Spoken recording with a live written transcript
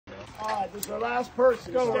All right, this is our last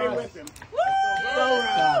person. Go, Stay Russ. with him. Go,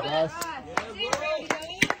 Russ.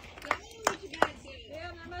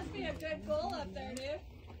 Damn, that must be a good goal up there, dude.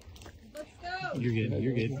 Let's go. You're good.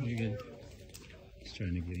 You're good. You're good. Just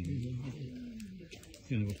trying to get him.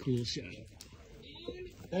 Kind of a cool shot.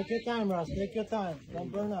 Take your time, Russ. Take your time.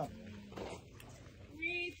 Don't burn up.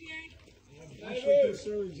 Actually, the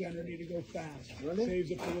surge energy to go fast. Really?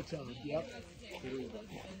 Saves it for the top. Yep.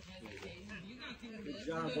 Good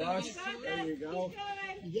job, Russ. There you go.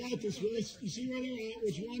 You got this, Russ. You see where they're at?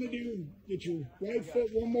 What you want to do, get your right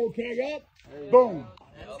foot one more peg up. Boom.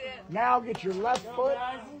 Now get your left foot.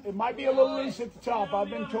 It might be a little loose at the top. I've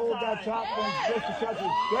been told that top one's just a touch.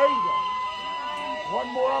 There you go. One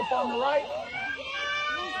more up on the right.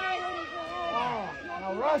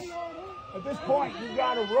 Now, Russ, at this point, you've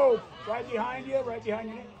got a rope right behind you, right behind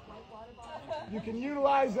your neck. You can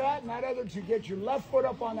utilize that and that other to get your left foot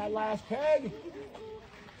up on that last peg.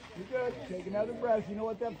 You're good. Take another breath. You know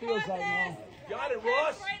what that feels like now. Got it,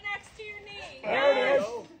 Russ. Right next to your knee. There it is.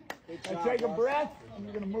 Now take a breath, and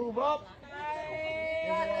you're going to move up. You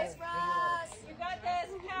got this, Russ. You got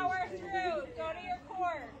this. Power through. Go to your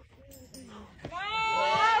core.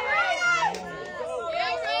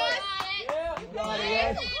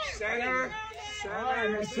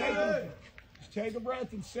 Center. Just take a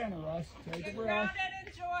breath and center, Russ. Take a breath. And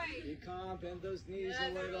enjoy. Be calm. Bend those knees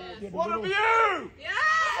a little. What a view! Yeah!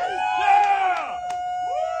 Yeah!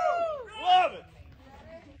 Woo! Love it.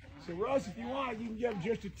 So, Russ, if you want, you can give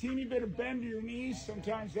just a teeny bit of bend to your knees.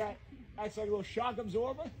 Sometimes that acts like a little shock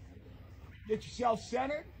absorber. Get yourself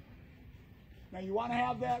centered. Now, you want to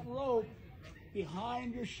have that rope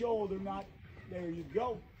behind your shoulder, not there. You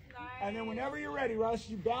go. Nice. And then whenever you're ready, Russ,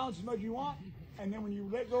 you balance as much as you want. And then when you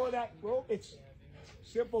let go of that rope, it's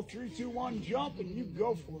simple 3, 2, 1 jump, and you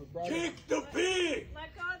go for it, brother. Kick the pig!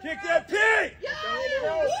 Let go of the Kick rope. that pig!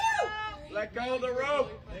 Yeah! Let go of the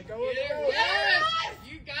rope! Let go of the rope! Yes!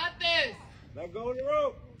 You got this! Let go of the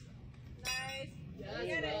rope! Nice. Yes,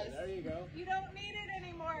 Get it. Russ. There you go. You don't need it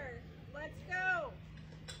anymore. Let's go.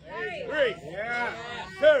 Nice. 3, Yeah.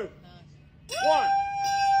 2, 1.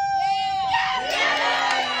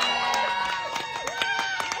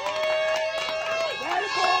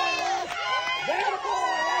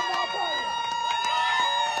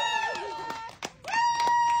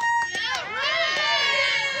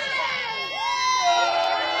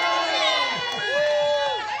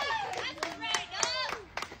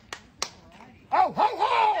 Ho, ho,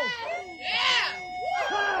 ho!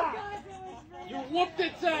 You whooped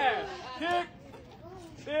its ass! Kick,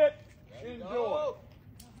 sit, enjoy. All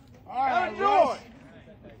right, Enjoy. Russ,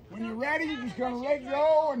 when you're ready, you're just going to let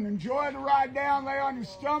go and enjoy the ride down. Lay on your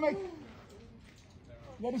stomach.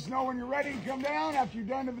 Let us know when you're ready to come down. After you're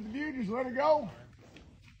done with the view, just let it go.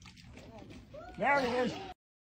 There it is.